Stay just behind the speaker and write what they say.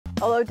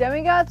Hello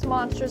demigods,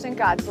 monsters, and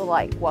gods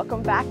alike.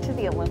 Welcome back to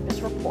the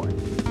Olympus Report.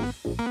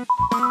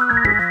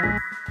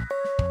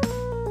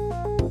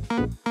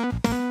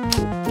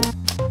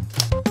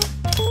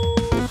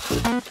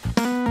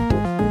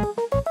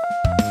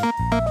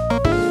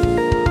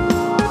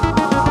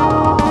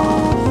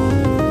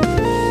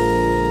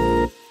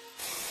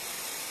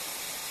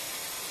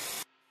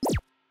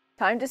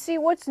 Time to see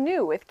what's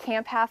new with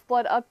Camp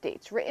Half-Blood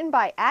updates, written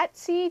by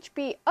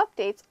 @CHB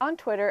Updates on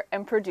Twitter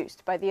and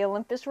produced by the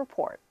Olympus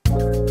Report.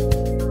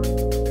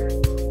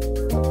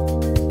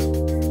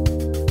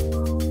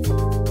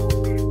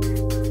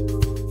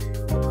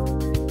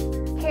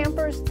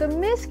 Campers, the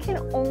mist can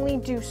only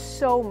do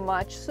so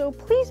much, so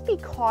please be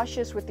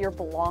cautious with your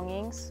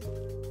belongings.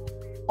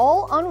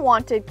 All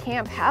unwanted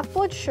Camp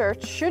Half-Blood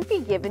shirts should be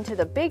given to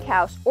the Big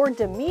House or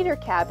Demeter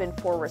cabin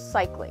for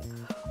recycling.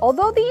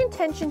 Although the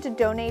intention to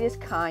donate is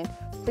kind,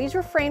 please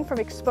refrain from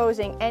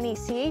exposing any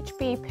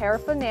CHB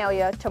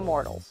paraphernalia to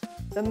mortals.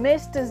 The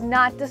mist does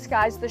not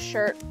disguise the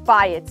shirt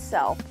by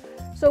itself,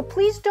 so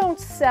please don't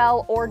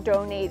sell or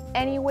donate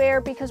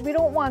anywhere because we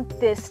don't want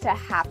this to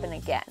happen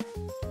again.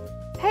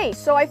 Hey,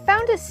 so I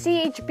found a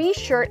CHB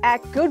shirt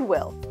at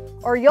Goodwill.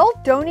 Are y'all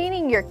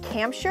donating your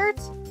camp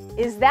shirts?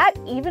 Is that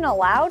even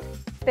allowed?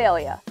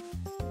 Thalia.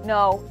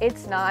 No,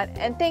 it's not,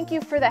 and thank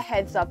you for the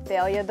heads up,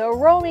 Thalia. The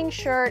roaming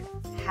shirt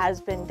has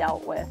been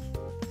dealt with.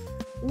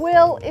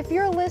 Will, if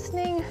you're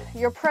listening,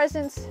 your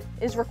presence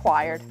is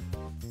required.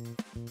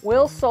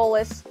 Will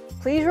Solis,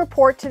 please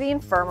report to the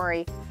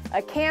infirmary.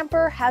 A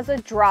camper has a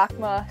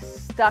drachma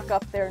stuck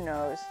up their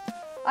nose.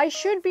 I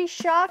should be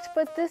shocked,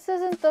 but this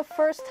isn't the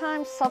first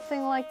time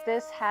something like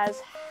this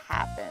has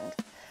happened.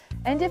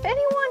 And if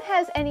anyone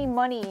has any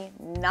money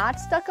not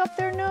stuck up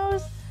their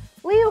nose,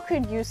 Leo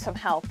could use some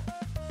help.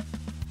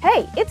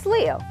 Hey, it's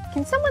Leo.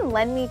 Can someone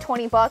lend me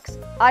 20 bucks?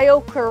 I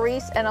owe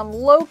Clarice and I'm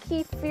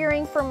low-key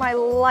fearing for my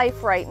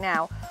life right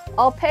now.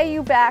 I'll pay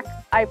you back,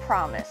 I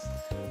promise.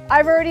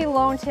 I've already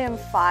loaned him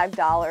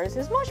 $5.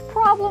 As much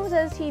problems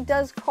as he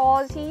does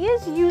cause, he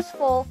is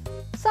useful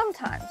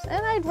sometimes,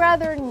 and I'd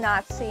rather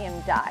not see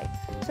him die.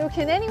 So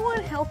can anyone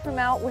help him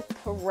out with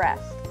the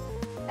rest?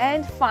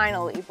 And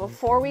finally,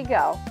 before we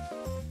go,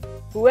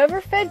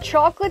 whoever fed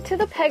chocolate to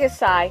the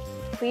Pegasi,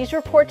 please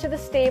report to the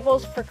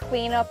stables for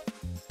cleanup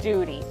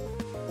duty.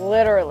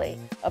 Literally.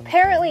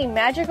 Apparently,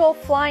 magical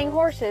flying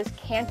horses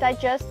can't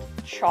digest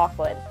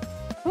chocolate.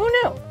 Who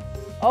knew?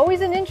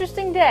 Always an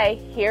interesting day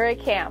here at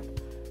camp.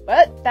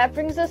 But that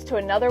brings us to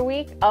another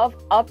week of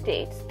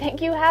updates.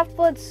 Thank you,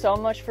 Half-Blood, so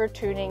much for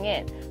tuning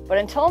in. But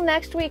until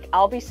next week,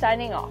 I'll be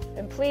signing off.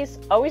 And please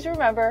always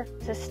remember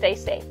to stay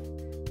safe.